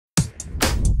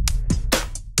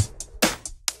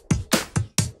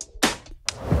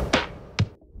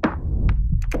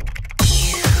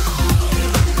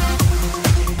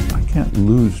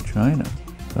lose China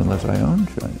unless I own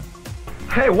China.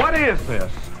 Hey, what is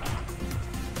this?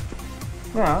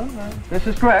 Well, this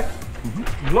is correct.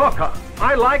 Look,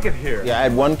 I like it here. Yeah, I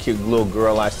had one cute little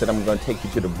girl, I said, I'm going to take you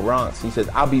to the Bronx. He said,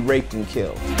 I'll be raped and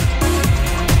killed.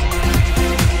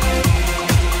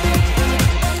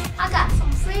 I got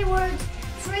some free words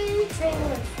for you.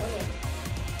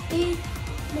 Be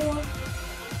more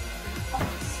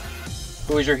honest.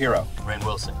 Who is your hero? Ren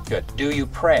Wilson. Good. Do you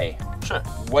pray? Sure.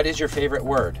 What is your favorite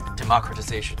word?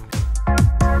 Democratization.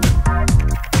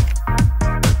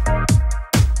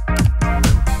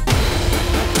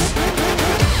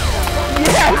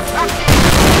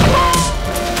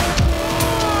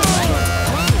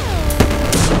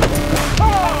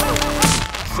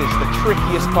 This is the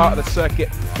trickiest part of the circuit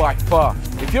by far.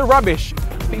 If you're rubbish,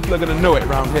 people are going to know it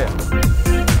around here.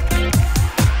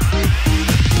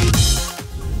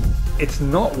 It's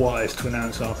not wise to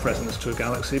announce our presence to a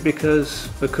galaxy because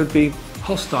there could be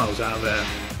hostiles out there.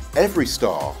 Every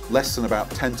star, less than about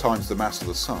 10 times the mass of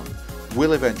the Sun,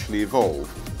 will eventually evolve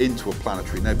into a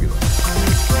planetary nebula.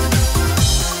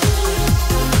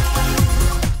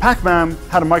 Pac-Man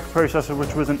had a microprocessor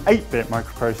which was an 8-bit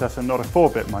microprocessor, not a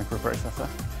 4-bit microprocessor.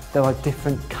 There are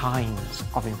different kinds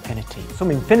of infinity. Some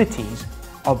infinities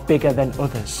are bigger than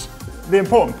others. The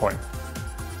important point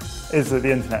is that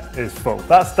the internet is full.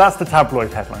 That's the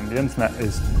tabloid headline. The internet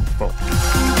is full.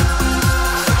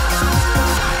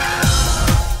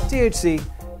 THC is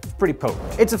pretty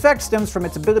potent. Its effect stems from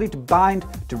its ability to bind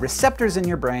to receptors in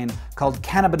your brain called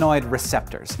cannabinoid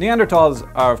receptors. Neanderthals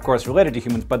are of course related to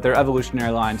humans, but their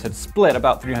evolutionary lines had split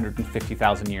about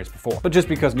 350,000 years before. But just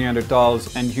because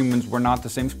Neanderthals and humans were not the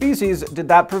same species, did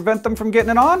that prevent them from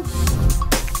getting it on?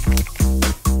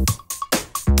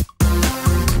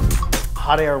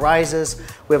 Hot air rises,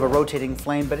 we have a rotating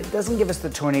flame, but it doesn't give us the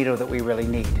tornado that we really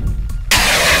need.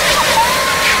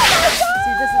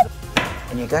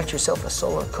 And you got yourself a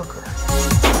solar cooker.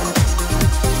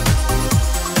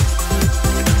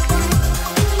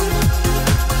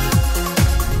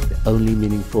 The only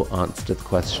meaningful answer to the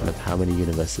question of how many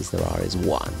universes there are is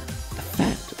one. The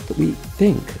fact that we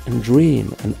think and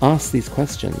dream and ask these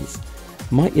questions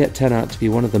might yet turn out to be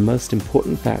one of the most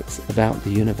important facts about the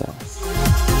universe.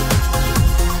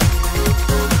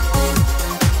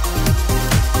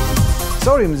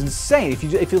 Sodium is insane.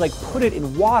 If you like put it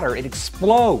in water, it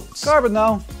explodes. Carbon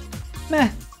though,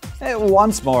 meh. It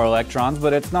wants more electrons,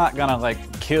 but it's not gonna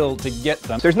like kill to get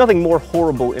them. There's nothing more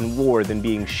horrible in war than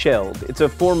being shelled. It's a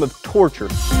form of torture.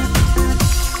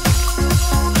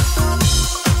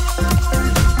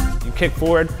 You kick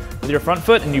forward with your front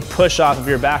foot and you push off of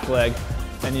your back leg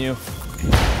and you...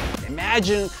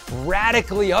 Imagine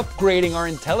radically upgrading our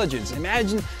intelligence.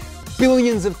 Imagine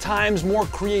billions of times more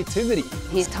creativity.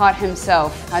 He's taught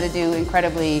himself how to do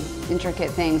incredibly intricate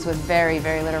things with very,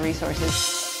 very little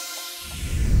resources.